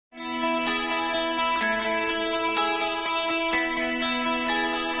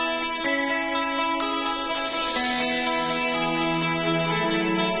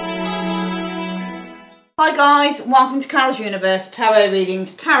Hi guys, welcome to Carol's Universe, Tarot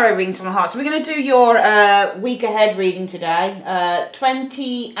Readings, Tarot Readings from the Heart. So we're going to do your week ahead reading today,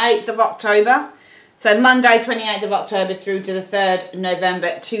 28th of October. So Monday 28th of October through to the 3rd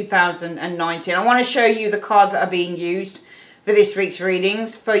November 2019. I want to show you the cards that are being used for this week's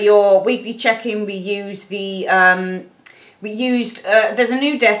readings. For your weekly check-in we use the, there's a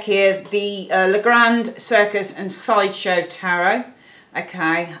new deck here, the Legrand Circus and Sideshow Tarot.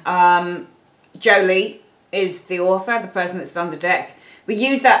 Okay, Jolie is the author, the person that's done the deck. We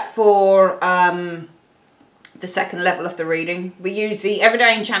use that for the second level of the reading. We use the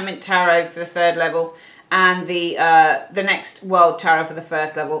Everyday Enchantment Tarot for the third level and the Next World Tarot for the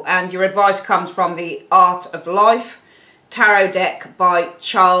first level. And your advice comes from the Art of Life Tarot deck by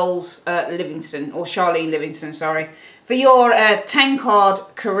Charles Livingston, or Charlene Livingston, sorry. For your 10 card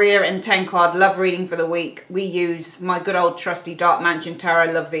career and 10 card love reading for the week, we use my good old trusty Dark Mansion Tarot.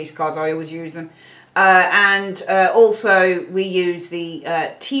 I love these cards, I always use them. Also we use the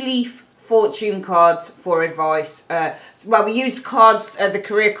Tea Leaf Fortune cards for advice. Well, we use cards, the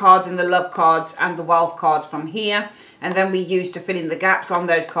career cards and the love cards and the wealth cards from here. And then we use to fill in the gaps on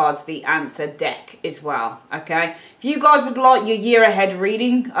those cards the answer deck as well. Okay, if you guys would like your year ahead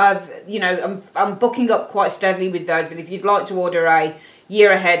reading, I'm booking up quite steadily with those, but if you'd like to order a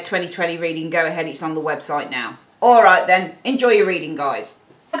year ahead 2020 reading, go ahead, it's on the website now. All right then, enjoy your reading, guys.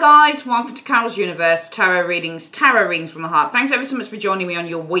 Hi guys, welcome to Carol's Universe, Tarot Readings, Tarot Readings from the Heart. Thanks ever so much for joining me on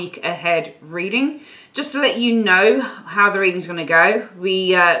your week ahead reading. Just to let you know how the reading's going to go,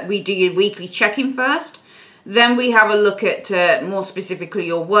 we do your weekly check-in first. Then we have a look at more specifically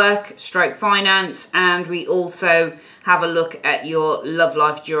your work, stroke finance, and we also have a look at your love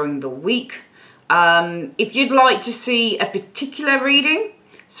life during the week. If you'd like to see a particular reading,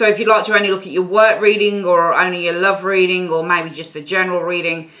 so if you'd like to only look at your work reading or only your love reading or maybe just the general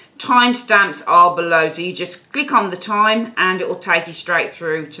reading, timestamps are below. So you just click on the time and it will take you straight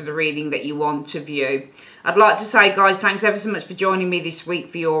through to the reading that you want to view. I'd like to say, guys, thanks ever so much for joining me this week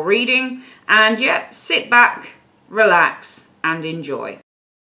for your reading. And yeah, sit back, relax and enjoy.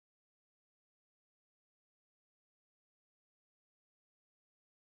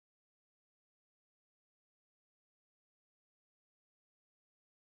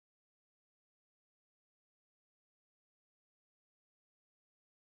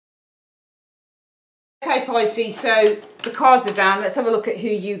 Okay, Pisces, so the cards are down. Let's have a look at who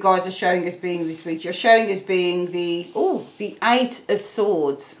you guys are showing as being this week. You're showing as being the 8 of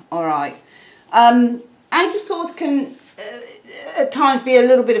Swords. All right. 8 of Swords can at times be a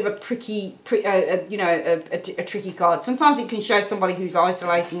little bit of a tricky card. Sometimes it can show somebody who's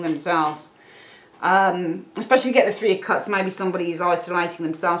isolating themselves. Especially if you get the 3 of Cups, maybe somebody is isolating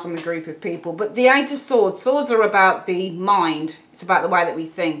themselves from a group of people. But the 8 of Swords, swords are about the mind. It's about the way that we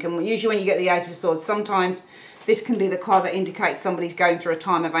think. And usually when you get the 8 of Swords, sometimes this can be the card that indicates somebody's going through a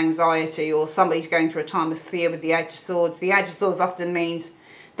time of anxiety or somebody's going through a time of fear with the 8 of Swords. The 8 of Swords often means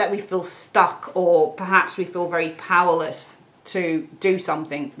that we feel stuck or perhaps we feel very powerless to do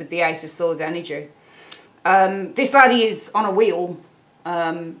something with the 8 of Swords energy. This lady is on a wheel.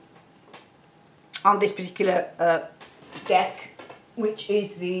 On this particular deck, which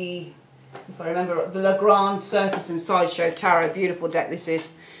is the, if I remember, the Legrand Circus and Sideshow Tarot. Beautiful deck this is.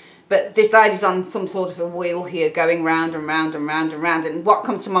 But this lady's on some sort of a wheel here, going round and round and round and round. And what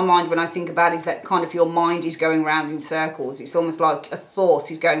comes to my mind when I think about it is that kind of your mind is going round in circles. It's almost like a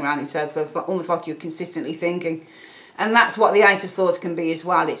thought is going round in circles. So it's almost like you're consistently thinking. And that's what the 8 of Swords can be as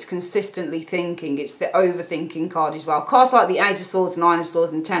well. It's consistently thinking. It's the overthinking card as well. Cards like the 8 of Swords, 9 of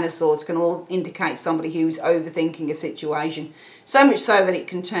Swords and 10 of Swords can all indicate somebody who's overthinking a situation. So much so that it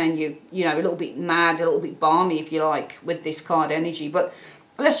can turn you, a little bit mad, a little bit balmy, if you like, with this card energy. But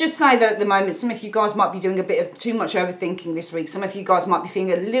let's just say that at the moment, some of you guys might be doing a bit of too much overthinking this week. Some of you guys might be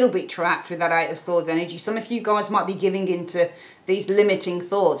feeling a little bit trapped with that 8 of Swords energy. Some of you guys might be giving into these limiting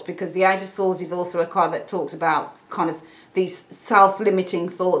thoughts, because the 8 of Swords is also a card that talks about kind of these self-limiting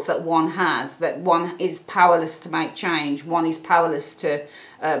thoughts that one has, that one is powerless to make change, one is powerless to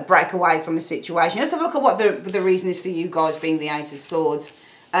break away from a situation. Let's have a look at what the reason is for you guys being the 8 of Swords.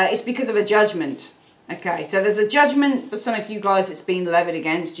 It's because of a judgment. Okay, so there's a judgment for some of you guys that's been levied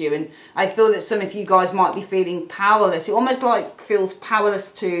against you, and I feel that some of you guys might be feeling powerless. It almost like feels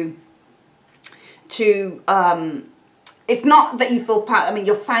powerless to it's not that you feel,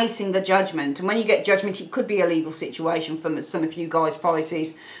 you're facing the judgment. And when you get judgment, it could be a legal situation for some of you guys,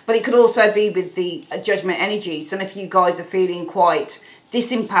 Pisces. But it could also be with the judgment energy. Some of you guys are feeling quite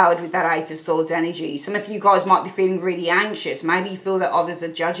disempowered with that Eight of Swords energy. Some of you guys might be feeling really anxious. Maybe you feel that others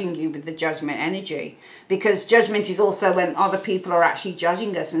are judging you with the Judgment energy, because judgment is also when other people are actually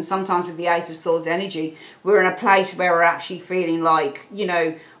judging us. And sometimes with the Eight of Swords energy, we're in a place where we're actually feeling like, you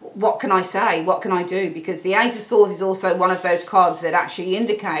know, what can I say? What can I do? Because the Eight of Swords is also one of those cards that actually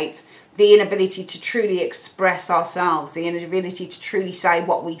indicates the inability to truly express ourselves, the inability to truly say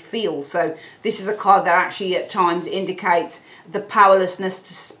what we feel. So this is a card that actually at times indicates the powerlessness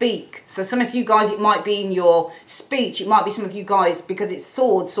to speak. So some of you guys, it might be in your speech, it might be some of you guys, because it's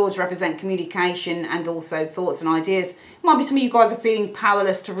swords represent communication and also thoughts and ideas. It might be some of you guys are feeling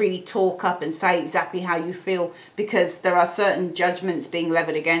powerless to really talk up and say exactly how you feel, because there are certain judgments being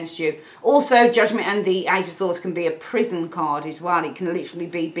levied against you. Also, judgment and the Eight of Swords can be a prison card as well. It can literally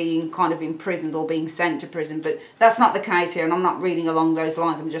be being kind of imprisoned or being sent to prison, but that's not the case here, and I'm not reading along those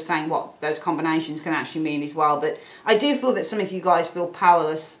lines. I'm just saying what those combinations can actually mean as well. But I do feel that some of you guys feel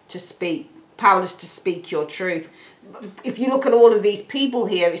powerless to speak your truth. If you look at all of these people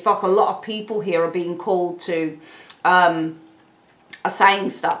here, it's like a lot of people here are being called to are saying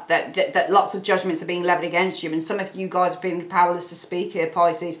stuff, that lots of judgments are being levied against you, and some of you guys are feeling powerless to speak here,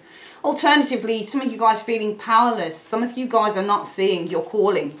 Pisces. Alternatively, some of you guys feeling powerless. Some of you guys are not seeing your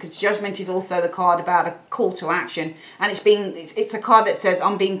calling, because judgment is also the card about a call to action, and it's a card that says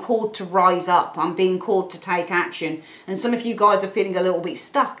I'm being called to rise up, I'm being called to take action. And some of you guys are feeling a little bit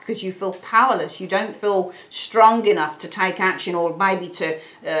stuck because you feel powerless. You don't feel strong enough to take action, or maybe to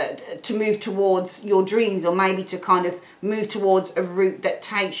move towards your dreams, or maybe to kind of move towards a route that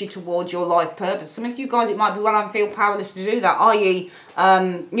takes you towards your life purpose. Some of you guys, it might be, well, I feel powerless to do that, i.e.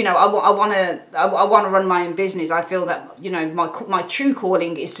 You know, I want to run my own business. I feel that, you know, my true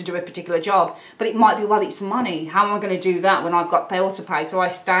calling is to do a particular job, but it might be, well, it's money. How am I going to do that when I've got bills to pay? So I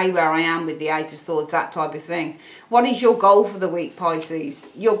stay where I am with the Eight of Swords, that type of thing. What is your goal for the week, Pisces?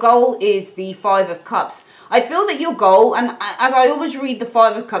 Your goal is the Five of Cups. I feel that your goal, and as I always read the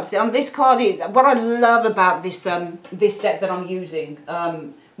Five of Cups, this card is, what I love about this this deck that I'm using,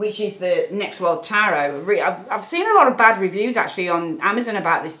 which is the Next World Tarot. I've seen a lot of bad reviews actually on Amazon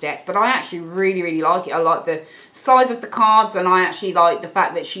about this deck, but I actually really like it. I like the size of the cards, and I actually like the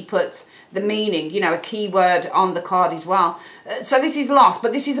fact that she puts the meaning, you know, a keyword on the card as well. So this is loss,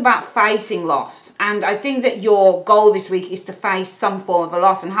 but this is about facing loss. And I think that your goal this week is to face some form of a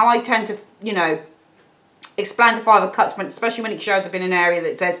loss. And how I tend to, you know, explain the Five of Cups, especially when it shows up in an area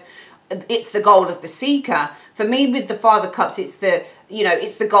that says it's the goal of the seeker. For me, with the Five of Cups, it's the, you know,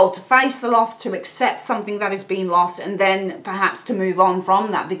 it's the goal to face the loss, to accept something that has been lost, and then perhaps to move on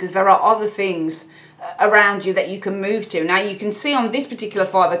from that, because there are other things around you that you can move to. Now, you can see on this particular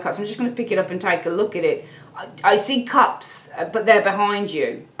Five of Cups, I'm just going to pick it up and take a look at it. I see cups, but they're behind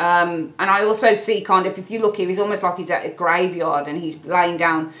you. And I also see kind of, if you look here, it's almost like he's at a graveyard and he's laying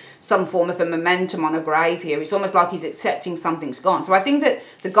down some form of a momentum on a grave here. It's almost like he's accepting something's gone. So I think that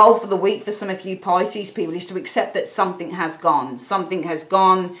the goal for the week for some of you Pisces people is to accept that something has gone. Something has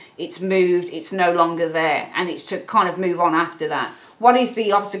gone, it's moved, it's no longer there. And it's to kind of move on after that. What is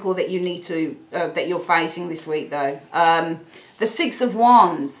the obstacle that you need to, that you're facing this week though? The Six of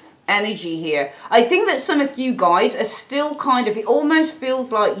Wands energy here. I think that some of you guys are still kind of, it almost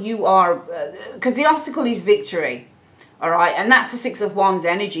feels like you are, because the obstacle is victory, all right, and that's the Six of Wands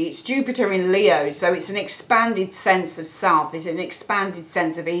energy. It's Jupiter in Leo, so it's an expanded sense of self, it's an expanded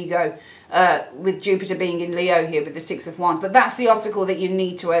sense of ego, with Jupiter being in Leo here with the Six of Wands. But that's the obstacle that you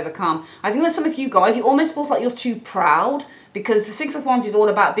need to overcome. I think that some of you guys, it almost feels like you're too proud, because the Six of Wands is all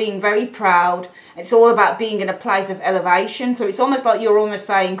about being very proud. It's all about being in a place of elevation. So it's almost like you're almost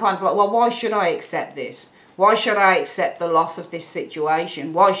saying kind of like, well, why should I accept this? Why should I accept the loss of this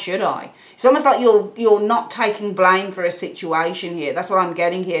situation? Why should I? It's almost like you're not taking blame for a situation here. That's what I'm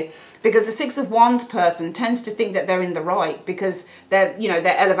getting here. Because the Six of Wands person tends to think that they're in the right, because they're, you know,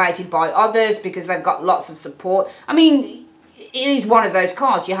 they're elevated by others, because they've got lots of support. I mean, it is one of those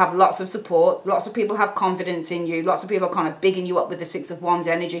cards. You have lots of support. Lots of people have confidence in you. Lots of people are kind of bigging you up with the Six of Wands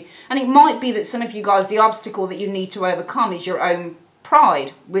energy. And it might be that some of you guys, the obstacle that you need to overcome is your own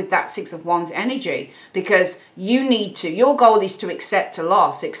pride with that Six of Wands energy, because you need to, your goal is to accept a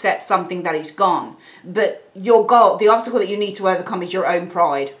loss, accept something that is gone. But your goal, the obstacle that you need to overcome is your own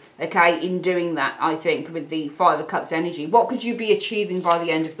pride, okay, in doing that, I think, with the Five of Cups energy. What could you be achieving by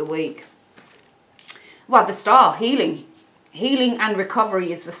the end of the week? Well, the Star, healing. Healing and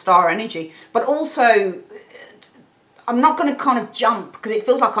recovery is the Star energy. But also, I'm not going to kind of jump, because it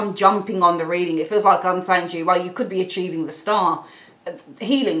feels like I'm jumping on the reading. It feels like I'm saying to you, well, you could be achieving the Star.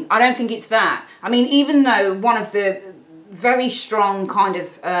 Healing, I don't think it's that. I mean, even though one of the very strong kind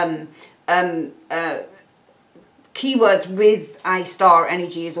of keywords with a star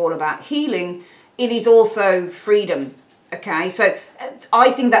energy is all about healing, it is also freedom. Okay, so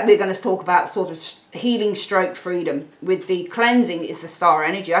I think that we're going to talk about sort of healing stroke freedom with the cleansing is the star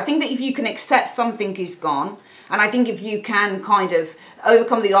energy. I think that if you can accept something is gone, and I think if you can kind of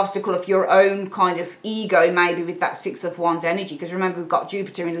overcome the obstacle of your own kind of ego, maybe with that Six of Wands energy, because remember we've got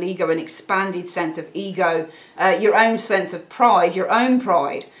Jupiter in Leo, an expanded sense of ego, your own sense of pride, your own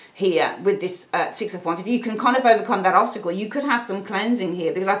pride here with this Six of Wands. If you can kind of overcome that obstacle, you could have some cleansing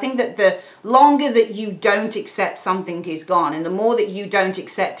here, because I think that the longer that you don't accept something is gone, and the more that you don't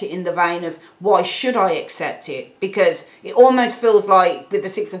accept it in the vein of why should I accept it, because it almost feels like with the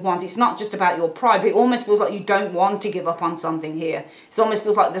Six of Wands, it's not just about your pride, but it almost feels like you don't want to give up on something here. It almost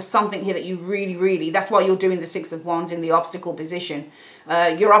feels like there's something here that you really, that's why you're doing the Six of Wands in the obstacle position.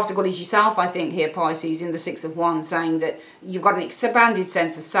 Your obstacle is yourself, I think, here, Pisces, in the Six of Wands, saying that you've got an expanded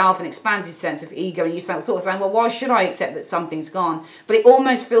sense of self, an expanded sense of ego, and you're sort of saying, well, why should I accept that something's gone? But it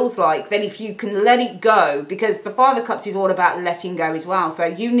almost feels like then if you can let it go, because the Five of Cups is all about letting go as well. So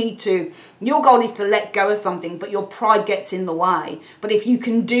you need to, your goal is to let go of something, but your pride gets in the way. But if you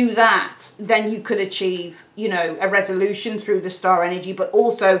can do that, then you could achieve, you know, a resolution through the star energy, but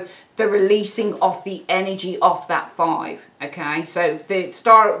also the releasing of the energy of that five. Okay, so the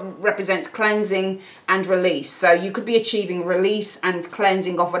star represents cleansing and release. So you could be achieving release and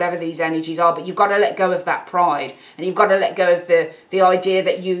cleansing of whatever these energies are, but you've got to let go of that pride, and you've got to let go of the idea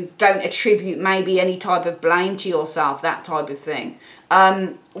that you don't attribute maybe any type of blame to yourself, that type of thing.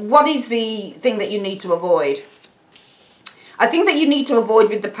 What is the thing that you need to avoid? I think that you need to avoid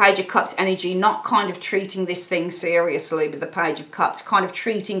with the Page of Cups energy, not kind of treating this thing seriously with the Page of Cups, kind of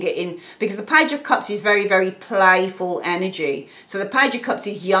treating it in, because the Page of Cups is very playful energy. So the Page of Cups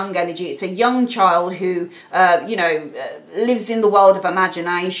is young energy. It's a young child who, you know, lives in the world of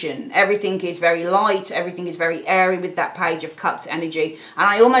imagination. Everything is very light. Everything is very airy with that Page of Cups energy. And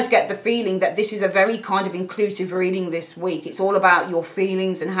I almost get the feeling that this is a very kind of inclusive reading this week. It's all about your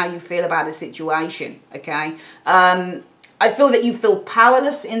feelings and how you feel about a situation, okay? I feel that you feel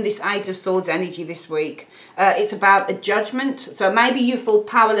powerless in this Eight of Swords energy this week. It's about a judgment. So maybe you feel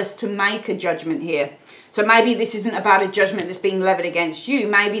powerless to make a judgment here. So maybe this isn't about a judgment that's being levied against you.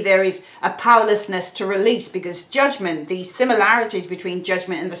 Maybe there is a powerlessness to release, because judgment, the similarities between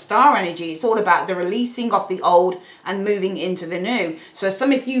judgment and the star energy, it's all about the releasing of the old and moving into the new. So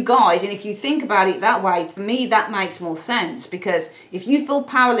some of you guys, and if you think about it that way, for me that makes more sense, because if you feel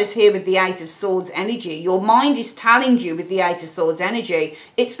powerless here with the Eight of Swords energy, your mind is telling you with the Eight of Swords energy,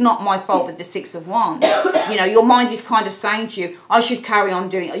 it's not my fault with the Six of Wands. You know, your mind is kind of saying to you, I should carry on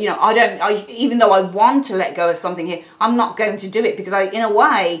doing it. You know, even though I want to let go of something here, I'm not going to do it, because in a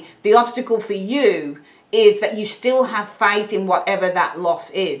way the obstacle for you is that you still have faith in whatever that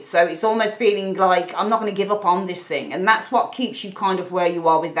loss is. So it's almost feeling like I'm not going to give up on this thing, and that's what keeps you kind of where you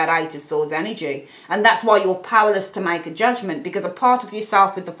are with that Eight of Swords energy. And that's why you're powerless to make a judgment, because a part of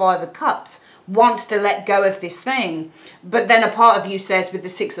yourself with the Five of Cups wants to let go of this thing, but then a part of you says with the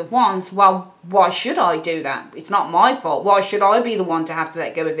Six of Wands, well, why should I do that? It's not my fault. Why should I be the one to have to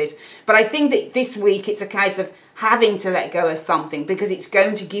let go of this? But I think that this week it's a case of having to let go of something, because it's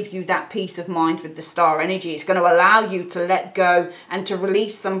going to give you that peace of mind with the star energy. It's going to allow you to let go and to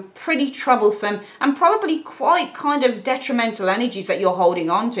release some pretty troublesome and probably quite kind of detrimental energies that you're holding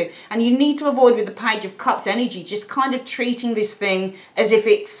on to. And you need to avoid with the Page of Cups energy just kind of treating this thing as if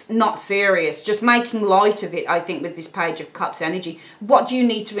it's not serious, just making light of it. I think with this Page of Cups energy, what do you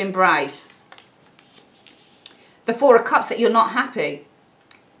need to embrace? The Four of Cups, that you're not happy.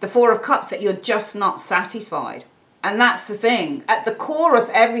 The Four of Cups, that you're just not satisfied. And that's the thing. At the core of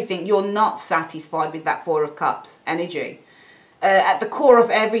everything, you're not satisfied with that Four of Cups energy. At the core of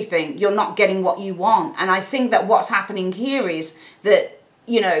everything, you're not getting what you want. And I think that what's happening here is that,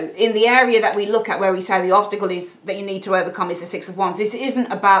 you know, in the area that we look at where we say the obstacle is that you need to overcome is the Six of Wands. This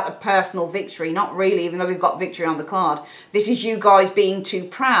isn't about a personal victory, not really, even though we've got victory on the card. This is you guys being too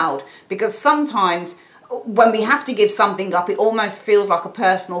proud, because sometimes when we have to give something up, it almost feels like a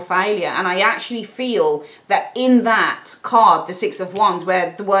personal failure. And I actually feel that in that card, the Six of Wands,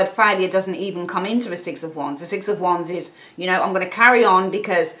 where the word failure doesn't even come into a Six of Wands. The Six of Wands is, you know, I'm going to carry on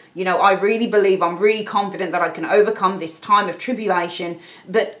because, you know, I really believe, I'm really confident that I can overcome this time of tribulation.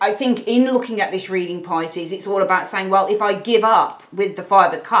 But I think in looking at this reading, Pisces, it's all about saying, well, if I give up with the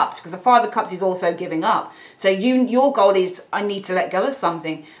Five of Cups, because the Five of Cups is also giving up. So your goal is, I need to let go of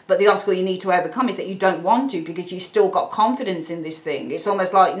something. But the obstacle you need to overcome is that you don't want to, because you still got confidence in this thing. It's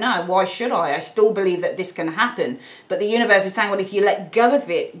almost like, no, why should I? I still believe that this can happen. But the universe is saying, well, if you let go of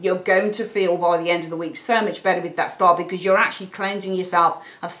it, you're going to feel by the end of the week so much better with that star, because you're actually cleansing yourself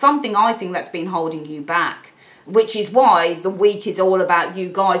of something, I think, that's been holding you back. which is why the week is all about you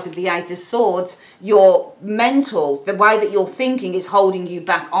guys with the Eight of Swords. Your mental, the way that you're thinking is holding you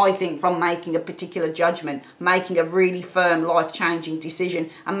back, I think, from making a particular judgment, making a really firm, life-changing decision,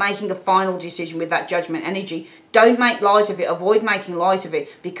 and making a final decision with that judgment energy. Don't make light of it. Avoid making light of it,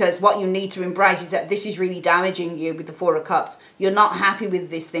 because what you need to embrace is that this is really damaging you with the Four of Cups. You're not happy with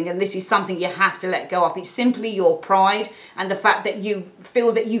this thing, and this is something you have to let go of. It's simply your pride and the fact that you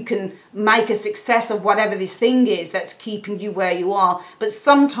feel that you can make a success of whatever this thing is that's keeping you where you are. But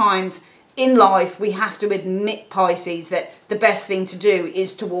sometimes in life, we have to admit, Pisces, that the best thing to do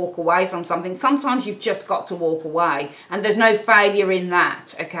is to walk away from something. Sometimes you've just got to walk away, and there's no failure in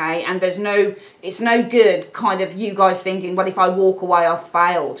that, okay? And it's no good kind of you guys thinking, well, if I walk away, I've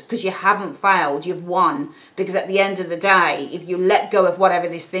failed, because you haven't failed, you've won. Because at the end of the day, if you let go of whatever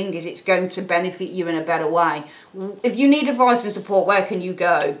this thing is, it's going to benefit you in a better way. If you need advice and support, where can you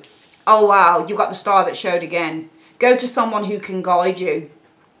go? Oh, wow, you've got the star that showed again. Go to someone who can guide you.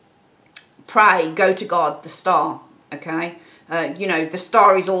 Pray, go to God, the star, okay? You know, the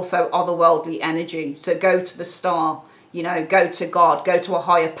star is also otherworldly energy. So go to the star, you know, go to God, go to a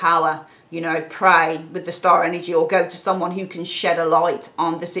higher power, you know, pray with the star energy, or go to someone who can shed a light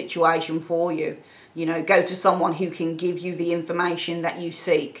on the situation for you. You know, go to someone who can give you the information that you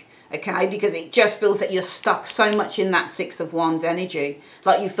seek. Okay, because it just feels that you're stuck so much in that Six of Wands energy.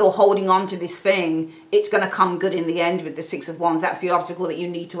 Like you feel holding on to this thing, it's going to come good in the end with the Six of Wands. That's the obstacle that you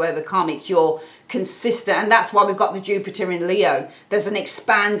need to overcome. It's your consistent, and that's why we've got the Jupiter in Leo. There's an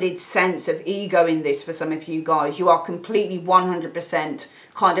expanded sense of ego in this for some of you guys. You are completely 100%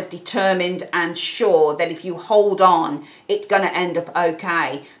 kind of determined and sure that if you hold on, it's going to end up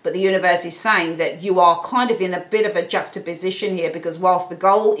okay. But the universe is saying that you are kind of in a bit of a juxtaposition here, because whilst the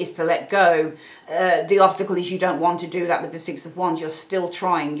goal is to let go, the obstacle is you don't want to do that with the Six of Wands. You're still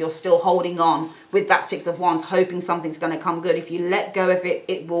trying, you're still holding on with that Six of Wands, hoping something's going to come good. If you let go of it,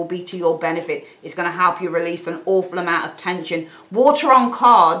 it will be to your benefit. It's going to help you release an awful amount of tension. Water on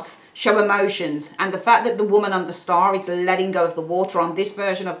cards show emotions, and the fact that the woman on the star is letting go of the water on this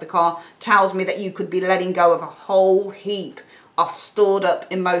version of the card tells me that you could be letting go of a whole heap of stored up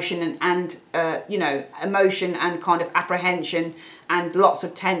emotion and you know, emotion and kind of apprehension and lots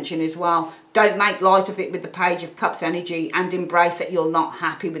of tension as well. Don't make light of it with the Page of Cups energy, and embrace that you're not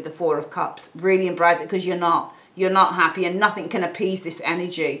happy with the Four of Cups. Really embrace it, because you're not happy, and nothing can appease this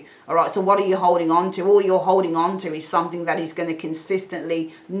energy. All right, so what are you holding on to? All you're holding on to is something that is going to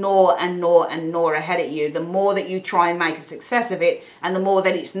consistently gnaw and gnaw and gnaw ahead at you. The more that you try and make a success of it, and the more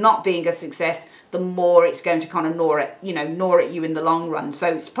that it's not being a success, the more it's going to kind of gnaw at you in the long run. So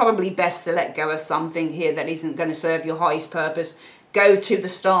it's probably best to let go of something here that isn't going to serve your highest purpose. Go to the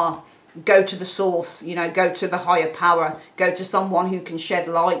star. Go to the source, you know, go to the higher power, go to someone who can shed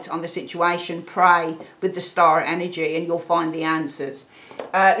light on the situation, pray with the star energy, and you'll find the answers.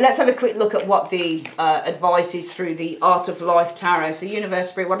 Let's have a quick look at what the advice is through the Art of Life Tarot. So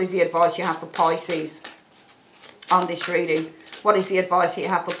Universe Spirit, what is the advice you have for Pisces on this reading? What is the advice you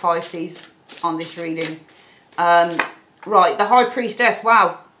have for Pisces on this reading? Right, the High Priestess,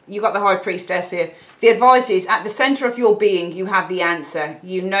 wow, you got the High Priestess here. The advice is, at the center of your being, you have the answer.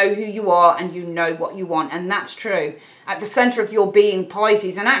 You know who you are, and you know what you want. And that's true. At the center of your being,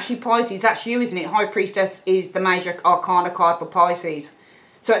 Pisces. And actually, Pisces, that's you, isn't it? High Priestess is the major arcana card for Pisces.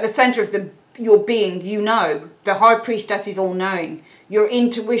 So at the center of your being, you know. The High Priestess is all-knowing. Your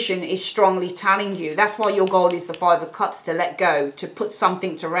intuition is strongly telling you. That's why your goal is the Five of Cups, to let go, to put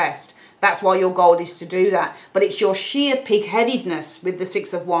something to rest. That's why your goal is to do that. But it's your sheer pig-headedness with the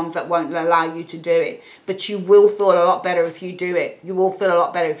Six of Wands that won't allow you to do it. But you will feel a lot better if you do it. You will feel a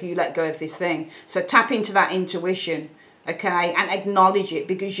lot better if you let go of this thing. So tap into that intuition, okay? And acknowledge it,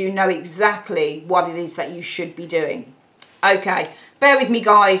 because you know exactly what it is that you should be doing. Okay, bear with me,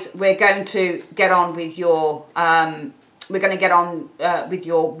 guys. We're going to get on with your, with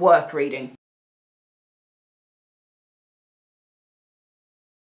your work reading.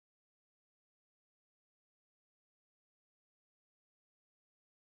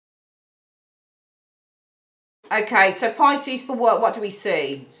 Okay, so Pisces for work, what do we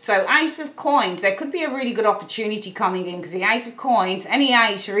see? So Ace of Coins, there could be a really good opportunity coming in, because the Ace of Coins, any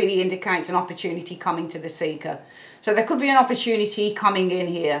ace really indicates an opportunity coming to the seeker. So there could be an opportunity coming in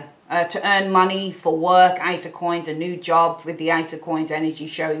here to earn money for work. Ace of Coins, a new job with the Ace of Coins energy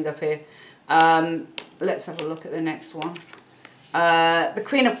showing up here. Let's have a look at the next one. the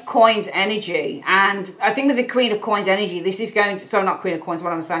Queen of Coins energy. And I think with the Queen of Coins energy, this is going to, sorry, not Queen of Coins,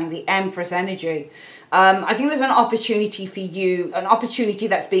 what I'm saying, the Empress energy. I think there's an opportunity for you, an opportunity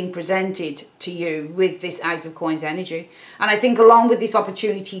that's being presented to you with this Ace of Coins energy. And I think along with this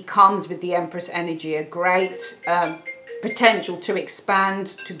opportunity comes with the Empress energy, a great potential to expand,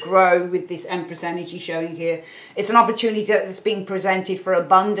 to grow with this Empress energy showing here. It's an opportunity that's being presented for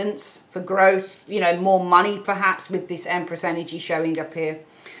abundance, for growth, you know, more money perhaps with this Empress energy showing up here.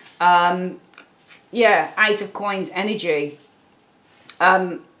 Yeah, Eight of Coins energy.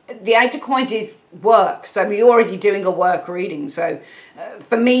 The Eight of Coins is work, so we're already doing a work reading. So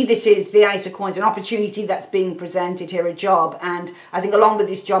for me, this is the Eight of Coins, an opportunity that's being presented here, a job. And I think along with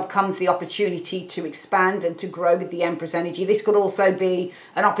this job comes the opportunity to expand and to grow with the Empress energy. This could also be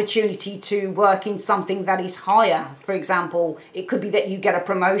an opportunity to work in something that is higher. For example, it could be that you get a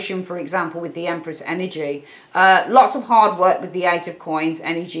promotion, for example, with the Empress energy. Lots of hard work with the Eight of Coins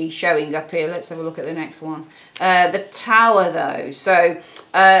energy showing up here. Let's have a look at the next one. The Tower, though. So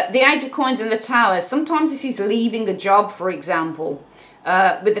the Eight of Coins and the Tower. Sometimes this is leaving a job, for example,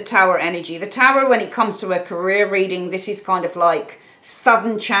 with the Tower energy. The Tower, when it comes to a career reading, this is kind of like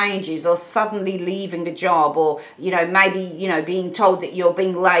sudden changes or suddenly leaving a job, or, you know, maybe, you know, being told that you're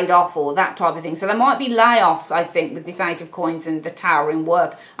being laid off or that type of thing. So there might be layoffs, I think, with this Eight of Coins and the Tower in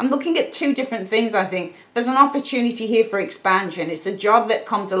work. I'm looking at two different things, I think. There's an opportunity here for expansion. It's a job that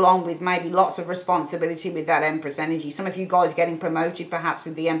comes along with maybe lots of responsibility with that Empress energy. Some of you guys getting promoted perhaps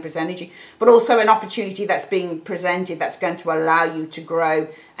with the Empress energy, but also an opportunity that's being presented that's going to allow you to grow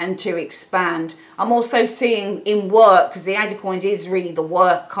and to expand. I'm also seeing in work, because the Eight of Coins is really the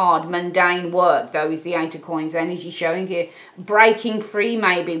work card, mundane work, though, is the Eight of Coins energy showing here. Breaking free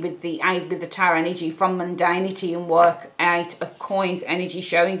maybe with the Tower energy from mundanity in work, Eight of Coins energy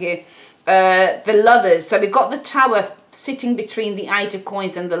showing here. The Lovers, so we've got the Tower sitting between the Eight of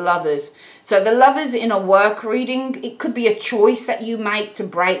Coins and the Lovers. So the Lovers in a work reading, it could be a choice that you make to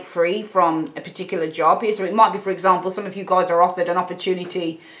break free from a particular job here. So it might be, for example, some of you guys are offered an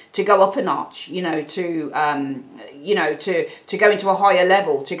opportunity to go up a notch, you know, to go into a higher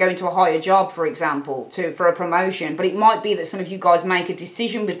level, to go into a higher job, for example, for a promotion. But it might be that some of you guys make a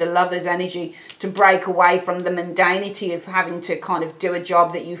decision with the Lovers energy to break away from the mundanity of having to kind of do a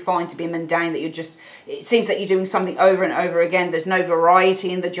job that you find to be mundane, that you're just, it seems that you're doing something over and over again. There's no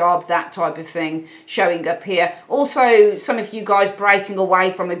variety in the job, that type of thing showing up here. Also, some of you guys breaking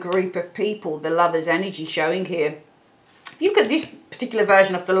away from a group of people, the Lovers energy showing here. If you look at this particular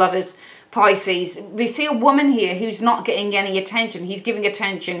version of the Lovers, Pisces, we see a woman here who's not getting any attention. He's giving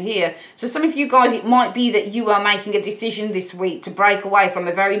attention here. So some of you guys, it might be that you are making a decision this week to break away from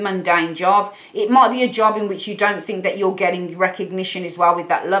a very mundane job. It might be a job in which you don't think that you're getting recognition as well with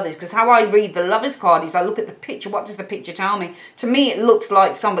that Lovers. Because how I read the Lovers card is I look at the picture. What does the picture tell me? To me, it looks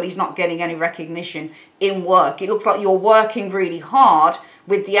like somebody's not getting any recognition in work. It looks like you're working really hard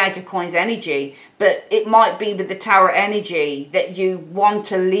with the Eight of Coins energy, but it might be with the Tower energy that you want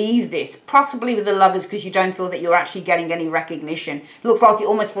to leave this, possibly with the Lovers, because you don't feel that you're actually getting any recognition. It looks like, it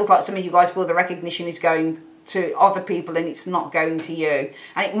almost feels like some of you guys feel the recognition is going to other people and it's not going to you.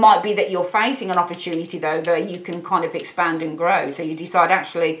 And it might be that you're facing an opportunity, though, where you can kind of expand and grow. So you decide,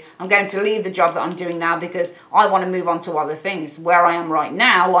 actually, I'm going to leave the job that I'm doing now because I want to move on to other things. Where I am right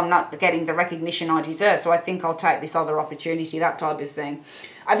now, I'm not getting the recognition I deserve, so I think I'll take this other opportunity, that type of thing.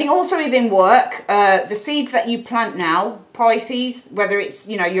 I think also within work, the seeds that you plant now, Pisces, whether it's,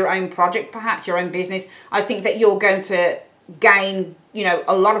 you know, your own project, perhaps your own business, I think that you're going to gain, you know,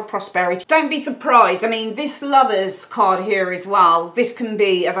 a lot of prosperity. Don't be surprised. I mean, this Lovers card here as well, this can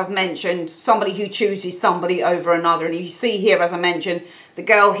be, as I've mentioned, somebody who chooses somebody over another. And you see here, as I mentioned, the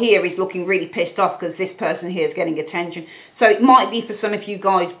girl here is looking really pissed off because this person here is getting attention. So it might be for some of you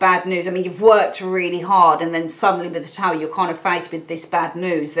guys bad news. I mean, you've worked really hard and then suddenly with the Tower, you're kind of faced with this bad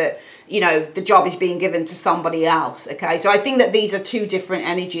news that, you know, the job is being given to somebody else, okay? So I think that these are two different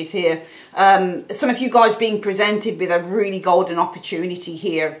energies here. Some of you guys being presented with a really golden opportunity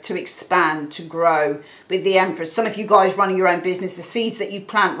here to expand, to grow with the Empress. Some of you guys running your own business, the seeds that you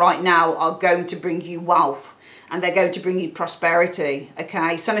plant right now are going to bring you wealth and they're going to bring you prosperity,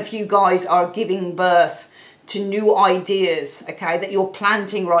 okay? Some of you guys are giving birth to new ideas, okay, that you're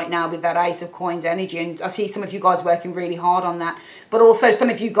planting right now with that Ace of Coins energy. And I see some of you guys working really hard on that. but also some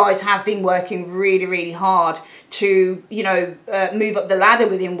of you guys have been working really, really hard to, you know, move up the ladder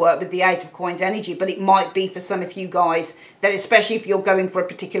within work with the Eight of Coins energy. But it might be for some of you guys that, especially if you're going for a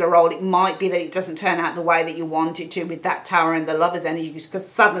particular role, it might be that it doesn't turn out the way that you want it to with that Tower and the Lover's energy, because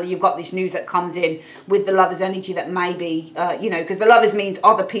suddenly you've got this news that comes in with the Lover's energy that maybe, you know, because the Lovers means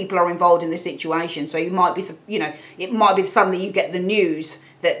other people are involved in the situation. So you might be, you know, it might be suddenly you get the news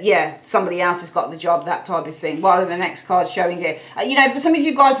that, yeah, somebody else has got the job, that type of thing. While the next card showing it, you know, for some of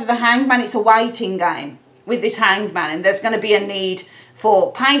you guys with the Hangman, it's a waiting game with this Hanged Man, and there's going to be a need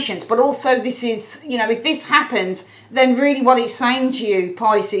for patience. But also this is, you know, if this happens, then really what it's saying to you,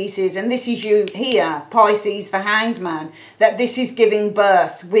 Pisces, is, and this is you here, Pisces, the Hanged Man, that this is giving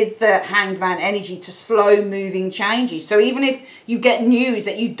birth with the Hanged Man energy to slow moving changes. So even if you get news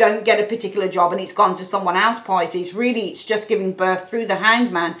that you don't get a particular job and it's gone to someone else, Pisces, really it's just giving birth through the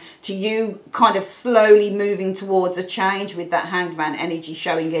Hanged Man to you kind of slowly moving towards a change with that Hanged Man energy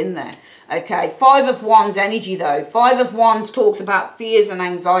showing in there. Okay, Five of Wands energy though. Five of Wands talks about fears and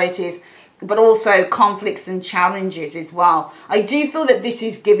anxieties, but also conflicts and challenges as well. I do feel that this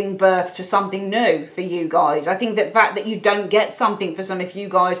is giving birth to something new for you guys. I think that the fact that you don't get something for some of you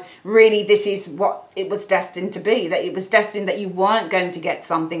guys, really this is what it was destined to be. That it was destined that you weren't going to get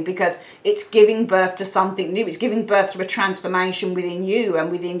something, because it's giving birth to something new. It's giving birth to a transformation within you and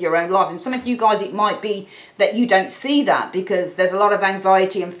within your own life. And some of you guys, it might be that you don't see that because there's a lot of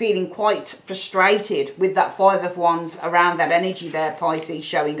anxiety and feeling quite frustrated with that Five of Wands around that energy there, Pisces,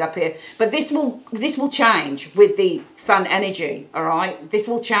 showing up here. But this will change with the Sun energy, all right? This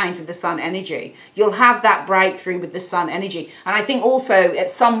will change with the Sun energy. You'll have that breakthrough with the Sun energy. And I think also at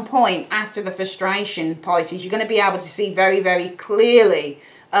some point after the frustration, Pisces, you're going to be able to see very, very clearly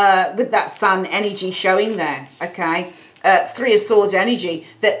with that Sun energy showing there, okay? Three of Swords energy,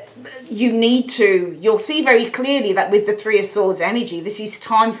 that you'll see very clearly that with the Three of Swords energy, this is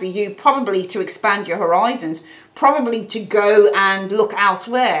time for you probably to expand your horizons, probably to go and look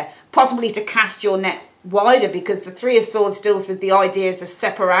elsewhere, possibly to cast your net wider, because the Three of Swords deals with the ideas of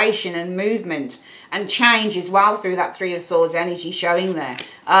separation and movement and change as well through that Three of Swords energy showing there.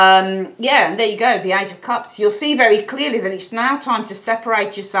 Yeah, and there you go, the Eight of Cups. You'll see very clearly that it's now time to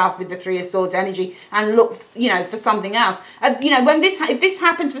separate yourself with the Three of Swords energy and look, you know, for something else. You know, if this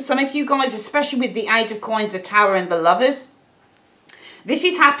happens for some of you guys, especially with the Eight of Coins, the Tower and the Lovers, this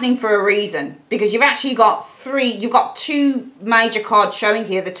is happening for a reason, because you've actually got two major cards showing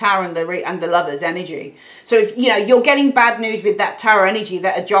here, the Tower and the Lovers energy. So if, you know, you're getting bad news with that Tower energy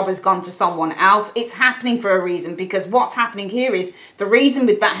that a job has gone to someone else, it's happening for a reason, because what's happening here is the reason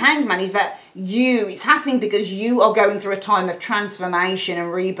with that Hanged Man is that it's happening because you are going through a time of transformation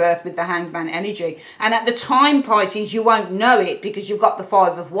and rebirth with the Hanged Man energy. And at the time, Pisces, you won't know it because you've got the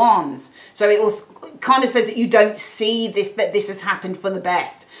Five of Wands. So it kind of says that you don't see this, that this has happened for the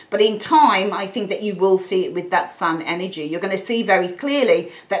best. But in time, I think that you will see it with that Sun energy. You're going to see very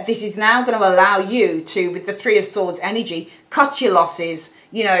clearly that this is now going to allow you to, with the Three of Swords energy, cut your losses,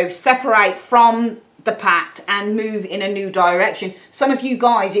 you know, separate from the pact and move in a new direction. Some of you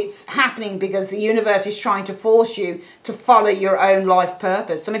guys, it's happening because the universe is trying to force you to follow your own life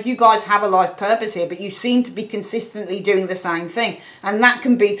purpose. Some of you guys have a life purpose here, but you seem to be consistently doing the same thing. And that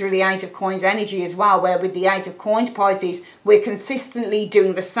can be through the Eight of Coins energy as well, where with the Eight of Coins, Pisces, we're consistently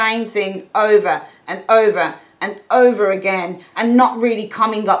doing the same thing over and over and over again and not really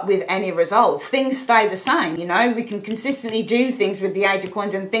coming up with any results. Things stay the same, you know. We can consistently do things with the Eight of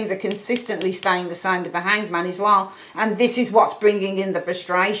Coins and things are consistently staying the same with the Hanged Man as well. And this is what's bringing in the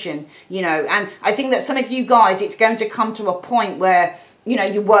frustration, you know. And I think that some of you guys, it's going to come to a point where, you know,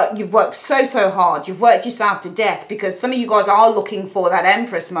 you've worked so hard, you've worked yourself to death, because some of you guys are looking for that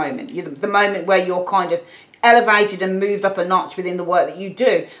Empress moment, the moment where you're kind of elevated and moved up a notch within the work that you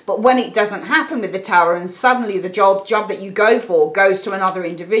do. But when it doesn't happen with the Tower and suddenly the job that you go for goes to another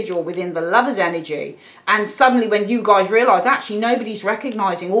individual within the Lover's energy, and suddenly when you guys realise actually nobody's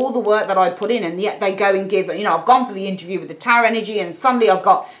recognising all the work that I put in, and yet they go and give, you know, I've gone for the interview with the Tower energy and suddenly I've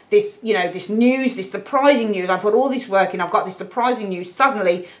got this, you know, this news, this surprising news, I put all this work in, I've got this surprising news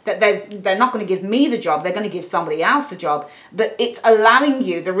suddenly that they're not going to give me the job, they're going to give somebody else the job. But it's allowing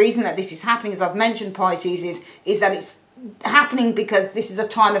you, the reason that this is happening, as I've mentioned, Pisces, is that it's happening because this is a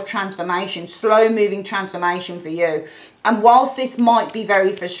time of transformation, slow moving transformation for you. And whilst this might be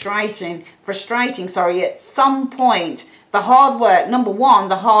very frustrating, at some point the hard work, number one,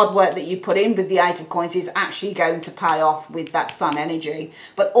 the hard work that you put in with the Eight of Coins is actually going to pay off with that Sun energy.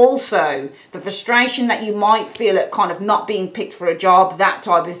 But also the frustration that you might feel at kind of not being picked for a job, that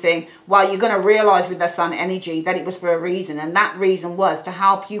type of thing, well, you're going to realize with the Sun energy that it was for a reason. And that reason was to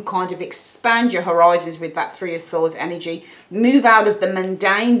help you kind of expand your horizons with that Three of Swords energy, move out of the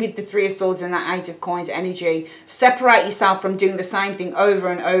mundane with the Three of Swords and that Eight of Coins energy, separate yourself from doing the same thing over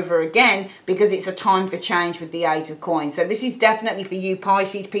and over again, because it's a time for change with the Eight of Coins. So this is definitely for you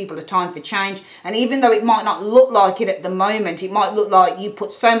Pisces people, a time for change. And even though it might not look like it at the moment, it might look like you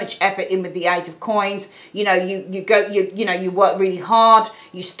put so much effort in with the Eight of Coins. You know, you work really hard,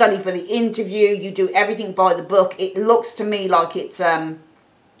 you study for the interview, you do everything by the book. It looks to me like it's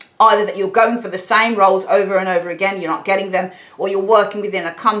either that you're going for the same roles over and over again, you're not getting them, or you're working within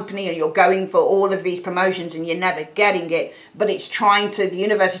a company and you're going for all of these promotions and you're never getting it, but it's trying to, the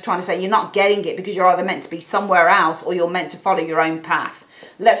universe is trying to say you're not getting it because you're either meant to be somewhere else or you're meant to follow your own path.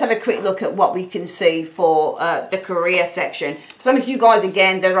 Let's have a quick look at what we can see for the career section. For some of you guys,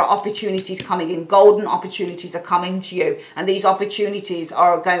 again, there are opportunities coming in. Golden opportunities are coming to you. And these opportunities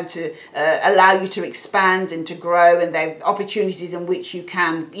are going to allow you to expand and to grow. And they're opportunities in which you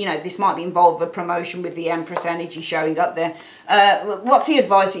can, you know, this might involve a promotion with the Empress energy showing up there. What's the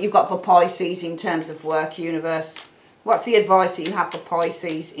advice that you've got for Pisces in terms of work, universe? What's the advice that you have for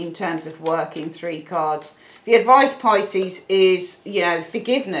Pisces in terms of work in 3 cards? The advice, Pisces, is, you know,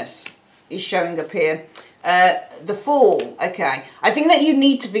 forgiveness is showing up here. The Fool, okay. I think that you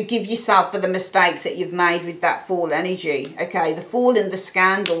need to forgive yourself for the mistakes that you've made with that Fool energy, okay. The Fool and the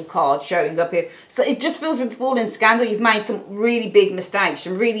Scandal card showing up here. So it just feels with Fool and Scandal, you've made some really big mistakes,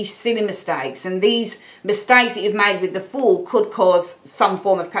 some really silly mistakes. And these mistakes that you've made with the Fool could cause some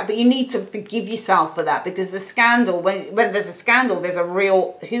form of... But you need to forgive yourself for that, because the Scandal, when there's a scandal, there's a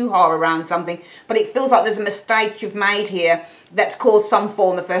real hoo-ha around something. But it feels like there's a mistake you've made here that's caused some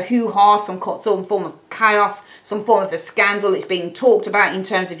form of a hoo-ha, some form of chaos, some form of a scandal. It's being talked about in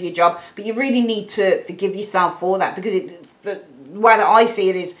terms of your job, but you really need to forgive yourself for that, because the way that I see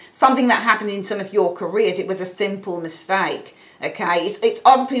it is something that happened in some of your careers. It was a simple mistake, okay. It's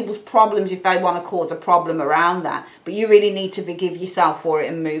other people's problems if they want to cause a problem around that, but you really need to forgive yourself for it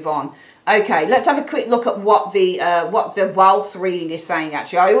and move on. Okay, let's have a quick look at what the wealth reading is saying.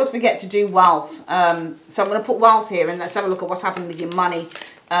 Actually, I always forget to do wealth, so I'm going to put wealth here, and let's have a look at what's happened with your money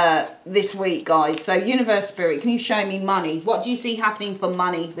this week, guys. So Universe Spirit, can you show me money? What do you see happening for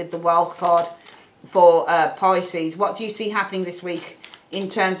money with the wealth card for Pisces? What do you see happening this week in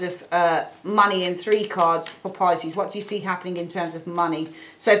terms of money in 3 cards for Pisces? What do you see happening in terms of money?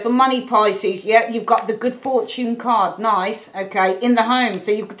 So for money, Pisces, yeah, you've got the Good Fortune card. Nice, okay, in the home.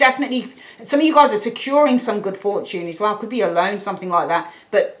 So you definitely, some of you guys are securing some good fortune as well. Could be a loan, something like that.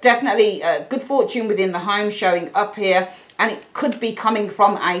 But definitely good fortune within the home showing up here. And it could be coming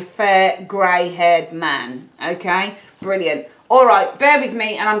from a fair grey-haired man, okay? Brilliant. All right, bear with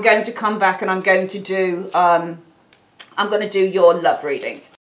me, and I'm going to come back and I'm going to do your love reading.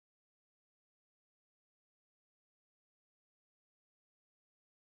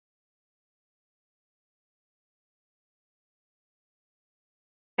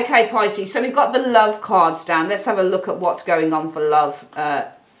 Okay, Pisces, so we've got the love cards down. Let's have a look at what's going on for love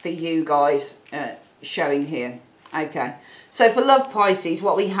for you guys showing here. Okay, so for love, Pisces,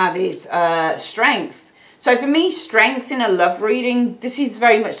 what we have is strength. So for me, strength in a love reading, this is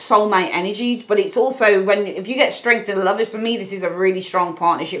very much soulmate energies, but it's also if you get strength in a love, for me, this is a really strong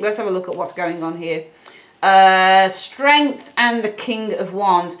partnership. Let's have a look at what's going on here. Strength and the King of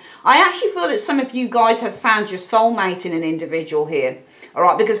Wands. I actually feel that some of you guys have found your soulmate in an individual here. All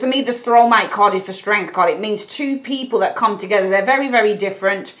right, because for me, the soulmate card is the strength card. It means 2 people that come together. They're very, very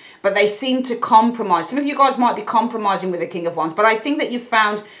different, but they seem to compromise. Some of you guys might be compromising with the King of Wands, but I think that you've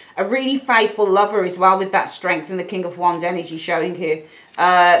found a really faithful lover as well with that strength and the King of Wands energy showing here.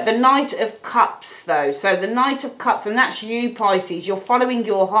 The Knight of Cups, though. So the Knight of Cups, and that's you, Pisces. You're following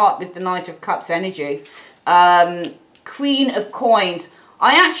your heart with the Knight of Cups energy. Queen of Coins.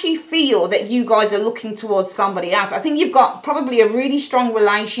 I actually feel that you guys are looking towards somebody else. I think you've got probably a really strong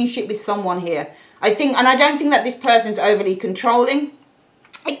relationship with someone here. I think, and I don't think that this person's overly controlling.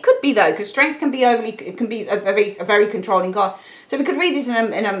 It could be though, because strength can be overly, it can be a very controlling card. So we could read this in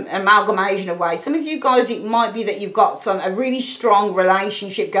an amalgamation of ways. Some of you guys, it might be that you've got a really strong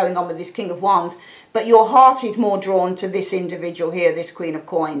relationship going on with this King of Wands, but your heart is more drawn to this individual here, this Queen of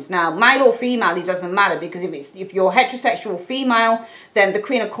Coins. Now, male or female, it doesn't matter, because if you're heterosexual female, then the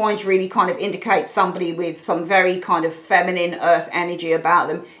Queen of Coins really kind of indicates somebody with some very kind of feminine earth energy about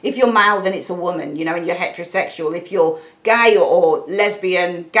them. If you're male, then it's a woman, you know, and you're heterosexual. If you're gay or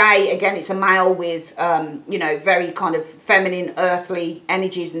lesbian, gay, again, it's a male with, you know, very kind of feminine, earthly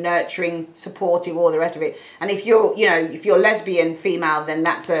energies, nurturing, supportive, all the rest of it. And if you're, you know, if you're lesbian female, then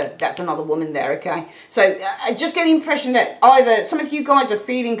that's another woman there, okay? So I just get the impression that either some of you guys are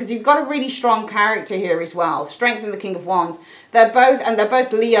feeling, because you've got a really strong character here as well, strength in the King of Wands. They're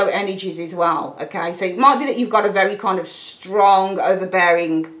both Leo energies as well, okay? So it might be that you've got a very kind of strong,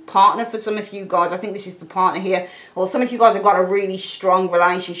 overbearing partner for some of you guys. I think this is the partner here. Or some of you guys have got a really strong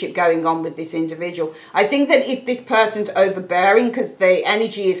relationship going on with this individual. I think that if this person's overbearing, because the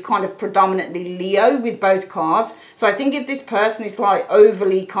energy is kind of predominantly Leo with both cards. So I think if this person is like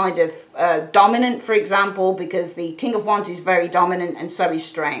overly kind of dominant, for example, because the King of Wands is very dominant and so is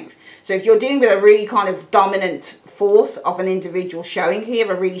strength. So if you're dealing with a really kind of dominant force of an individual showing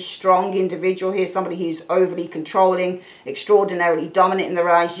here, a really strong individual here, somebody who's overly controlling, extraordinarily dominant in the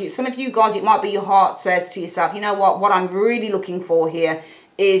relationship. Some of you guys, it might be your heart says to yourself, you know what I'm really looking for here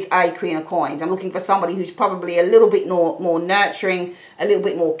is a Queen of Coins. I'm looking for somebody who's probably a little bit more nurturing, a little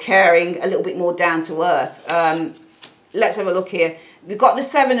bit more caring, a little bit more down to earth. Let's have a look here. We've got the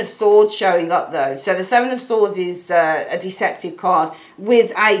Seven of Swords showing up though. So the Seven of Swords is a deceptive card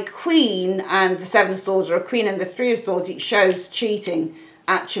with a Queen, and the Seven of Swords, or a Queen and the Three of Swords, it shows cheating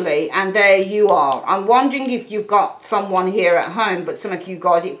actually. And there you are. I'm wondering if you've got someone here at home, but some of you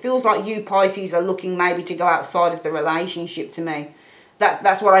guys, it feels like you Pisces are looking maybe to go outside of the relationship to me.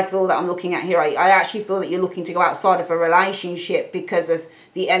 That's what I feel that I'm looking at here. I actually feel that you're looking to go outside of a relationship because of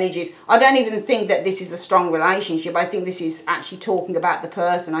the energies. I don't even think that this is a strong relationship. I think this is actually talking about the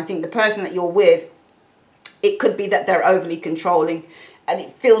person. I think the person that you're with, it could be that they're overly controlling. And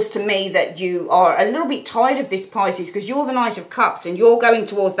it feels to me that you are a little bit tired of this, Pisces, because you're the Knight of Cups and you're going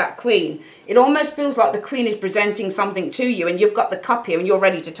towards that Queen. It almost feels like the Queen is presenting something to you and you've got the cup here and you're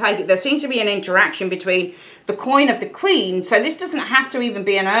ready to take it. There seems to be an interaction between the coin of the Queen. So this doesn't have to even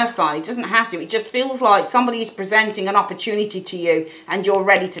be an earth sign. It doesn't have to. It just feels like somebody is presenting an opportunity to you and you're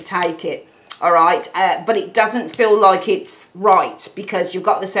ready to take it. All right, but it doesn't feel like it's right because you've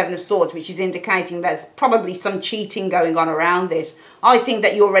got the Seven of Swords, which is indicating there's probably some cheating going on around this. I think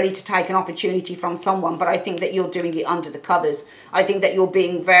that you're ready to take an opportunity from someone, but I think that you're doing it under the covers. I think that you're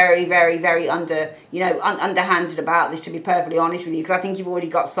being very, very, very underhanded about this, to be perfectly honest with you, because I think you've already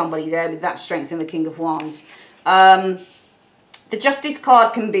got somebody there with that strength in the King of Wands. The Justice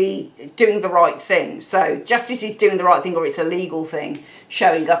card can be doing the right thing. So Justice is doing the right thing, or it's a legal thing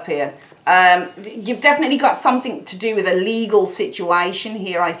showing up here. You've definitely got something to do with a legal situation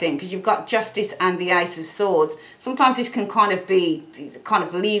here, I think, because you've got Justice and the Ace of Swords. Sometimes this can kind of be kind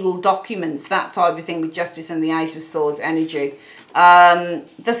of legal documents, that type of thing, with Justice and the Ace of Swords energy.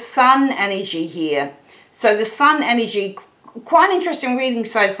 The Sun energy here. So the Sun energy, quite an interesting reading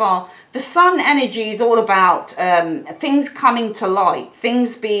so far. The Sun energy is all about things coming to light,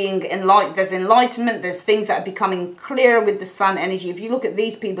 things being enlightened. There's enlightenment, there's things that are becoming clearer with the Sun energy. If you look at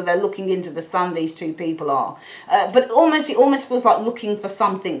these people, they're looking into the sun, these two people are. But it almost feels like looking for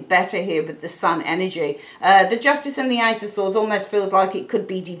something better here with the Sun energy. The Justice and the Ace of Swords almost feels like it could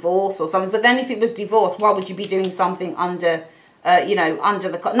be divorce or something. But then if it was divorce, why would you be doing something under... under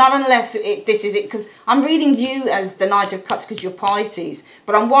the... Not unless this is it, because I'm reading you as the Knight of Cups because you're Pisces.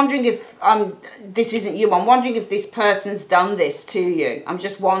 But I'm wondering if this isn't you. I'm wondering if this person's done this to you. I'm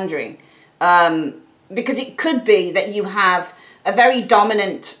just wondering. Because it could be that you have a very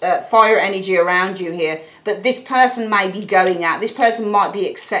dominant fire energy around you here. But this person may be going out. This person might be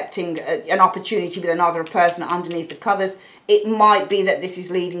accepting an opportunity with another person underneath the covers. It might be that this is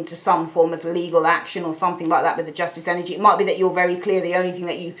leading to some form of legal action or something like that with the Justice energy. It might be that you're very clear the only thing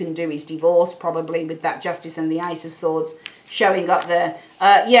that you can do is divorce, probably, with that Justice and the Ace of Swords showing up there.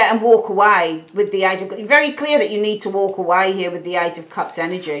 Yeah, and walk away with the Eight of Cups. Very clear that you need to walk away here with the Eight of Cups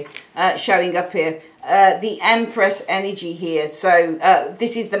energy showing up here. The Empress energy here. So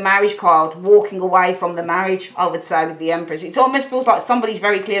this is the marriage card, walking away from the marriage, I would say, with the Empress. It almost feels like somebody's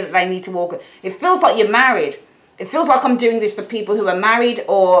very clear that they need to walk. It feels like you're married. It feels like I'm doing this for people who are married,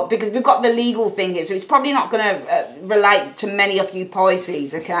 or because we've got the legal thing here, so it's probably not going to relate to many of you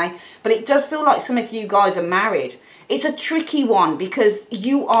Pisces, okay? But it does feel like some of you guys are married. It's a tricky one because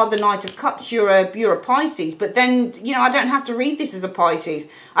you are the Knight of Cups, you're a Pisces, but then, you know, I don't have to read this as a Pisces.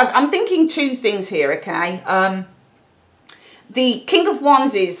 I'm thinking two things here, okay? The King of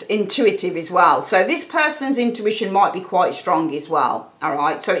Wands is intuitive as well. So this person's intuition might be quite strong as well. All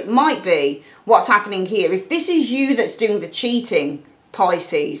right. So it might be what's happening here. If this is you that's doing the cheating,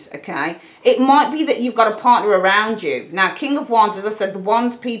 Pisces, okay, it might be that you've got a partner around you. Now, King of Wands, as I said, the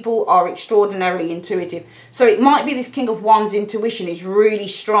Wands people are extraordinarily intuitive. So it might be this King of Wands intuition is really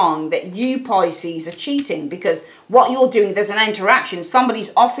strong that you, Pisces, are cheating, because what you're doing, there's an interaction.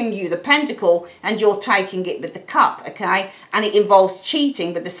 Somebody's offering you the pentacle and you're taking it with the cup, okay, and it involves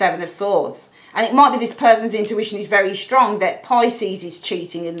cheating with the Seven of Swords. And it might be this person's intuition is very strong that Pisces is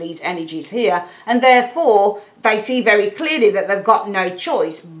cheating in these energies here. And therefore, they see very clearly that they've got no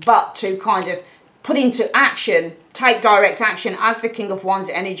choice but to kind of put into action, take direct action as the King of Wands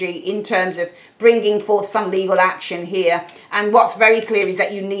energy in terms of bringing forth some legal action here. And what's very clear is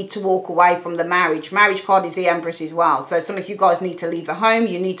that you need to walk away from the marriage. Marriage card is the Empress as well. So some of you guys need to leave the home.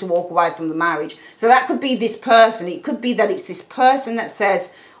 You need to walk away from the marriage. So that could be this person. It could be that it's this person that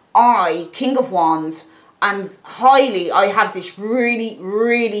says, I, King of Wands, I have this really,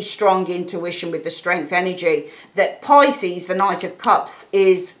 really strong intuition with the Strength energy that Pisces, the Knight of Cups,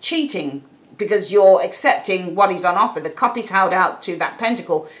 is cheating because you're accepting what is on offer. The cup is held out to that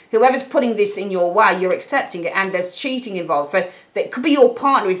pentacle. Whoever's putting this in your way, you're accepting it, and there's cheating involved. So that could be your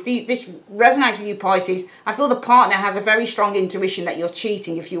partner. If this resonates with you, Pisces, I feel the partner has a very strong intuition that you're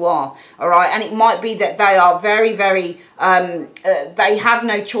cheating if you are, all right? And it might be that they are very, very, they have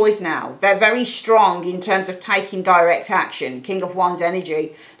no choice now. They're very strong in terms of taking direct action. King of Wands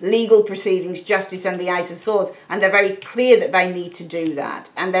energy, legal proceedings, justice, and the Ace of Swords. And they're very clear that they need to do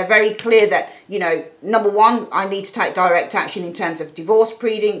that. And they're very clear that, you know, number one, I need to take direct action in terms of divorce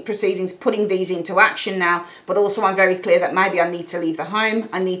proceedings, putting these into action now. But also I'm very clear that maybe I need to leave the home,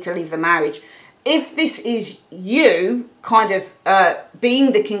 I need to leave the marriage. If this is you kind of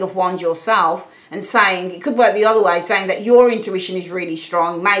being the King of Wands yourself and saying, it could work the other way, saying that your intuition is really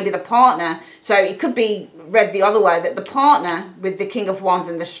strong, maybe the partner, so it could be read the other way, that the partner with the King of Wands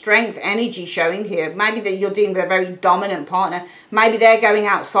and the Strength energy showing here, maybe that you're dealing with a very dominant partner, maybe they're going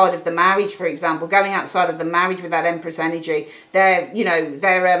outside of the marriage, for example, going outside of the marriage with that Empress energy. They're, you know,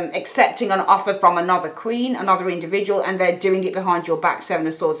 they're accepting an offer from another queen, another individual, and they're doing it behind your back, Seven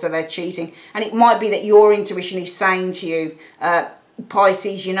of Swords, so they're cheating. And it might be that your intuition is saying to you,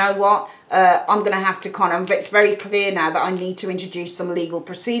 Pisces, you know what, I'm going to have to kind of, it's very clear now that I need to introduce some legal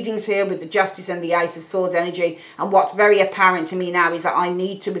proceedings here with the Justice and the Ace of Swords energy. And what's very apparent to me now is that I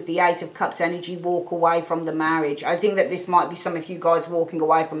need to, with the Eight of Cups energy, walk away from the marriage. I think that this might be some of you guys walking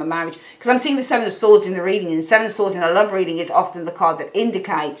away from a marriage, because I'm seeing the Seven of Swords in the reading, and Seven of Swords in a love reading is often the card that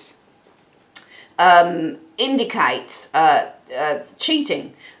indicates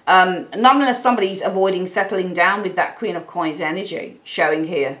cheating. Nonetheless, somebody's avoiding settling down with that Queen of Coins energy showing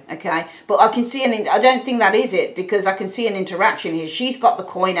here, okay? But I can see, I don't think that is it, because I can see an interaction here. She's got the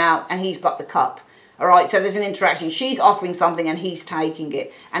coin out and he's got the cup, all right? So there's an interaction. She's offering something and he's taking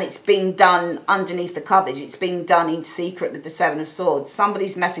it, and it's being done underneath the covers. It's being done in secret with the Seven of Swords.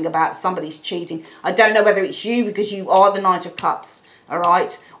 Somebody's messing about, somebody's cheating. I don't know whether it's you, because you are the Knight of Cups, all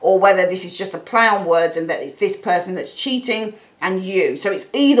right? Or whether this is just a play on words and that it's this person that's cheating and you. So it's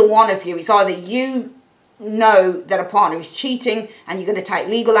either one of you. It's either you know that a partner is cheating and you're going to take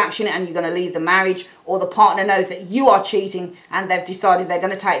legal action and you're going to leave the marriage, or the partner knows that you are cheating and they've decided they're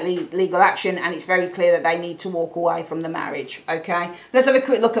going to take legal action, and it's very clear that they need to walk away from the marriage, okay? Let's have a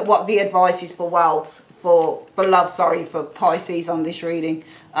quick look at what the advice is for wealth, for love, sorry, for Pisces on this reading.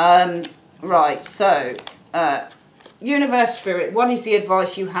 Right, so Universe, Spirit, what is the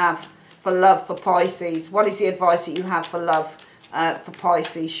advice you have for love for Pisces? What is the advice that you have for love for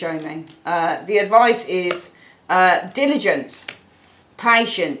Pisces? Show me. The advice is diligence,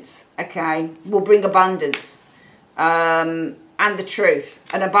 patience, okay, will bring abundance, and the truth,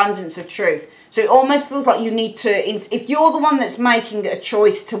 an abundance of truth. So it almost feels like you need to, if you're the one that's making a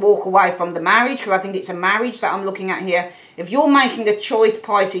choice to walk away from the marriage, because I think it's a marriage that I'm looking at here. If you're making a choice,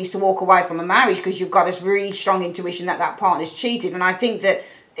 Pisces, to walk away from a marriage because you've got this really strong intuition that that partner's cheated, and I think that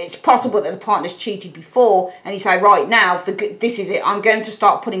it's possible that the partner's cheated before, and you say, right now, this is it. I'm going to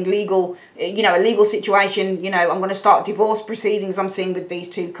start putting legal, you know, a legal situation, you know, I'm going to start divorce proceedings. I'm seeing with these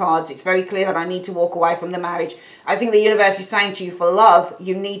two cards. It's very clear that I need to walk away from the marriage. I think the universe is saying to you for love,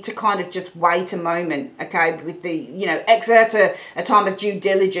 you need to kind of just wait a moment, okay, with the, you know, exert a time of due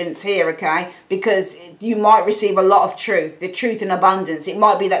diligence here, okay, because you might receive a lot of truth, the truth in abundance. It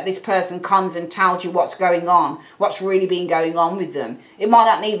might be that this person comes and tells you what's going on, what's really been going on with them. It might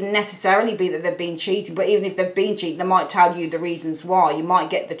not mightn't even necessarily be that they've been cheating, but even if they've been cheating, they might tell you the reasons why. You might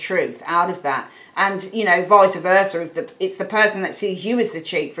get the truth out of that. And, you know, vice versa, if it's the person that sees you as the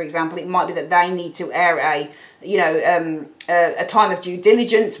cheat, for example, it might be that they need to air a time of due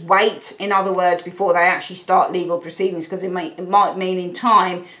diligence, wait, in other words, before they actually start legal proceedings, because it might mean in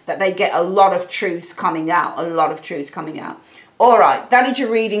time that they get a lot of truth coming out, All right, that is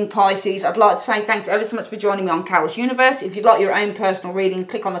your reading, Pisces. I'd like to say thanks ever so much for joining me on Carol's Universe. If you'd like your own personal reading,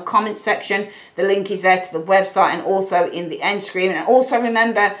 click on the comment section. The link is there to the website and also in the end screen. And also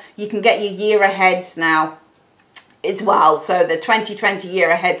remember, you can get your year aheads now as well. So the 2020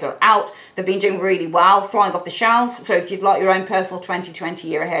 year aheads are out. They've been doing really well, flying off the shelves. So if you'd like your own personal 2020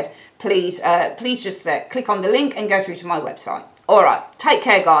 year ahead, please just click on the link and go through to my website. All right, take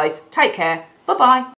care, guys. Take care. Bye-bye.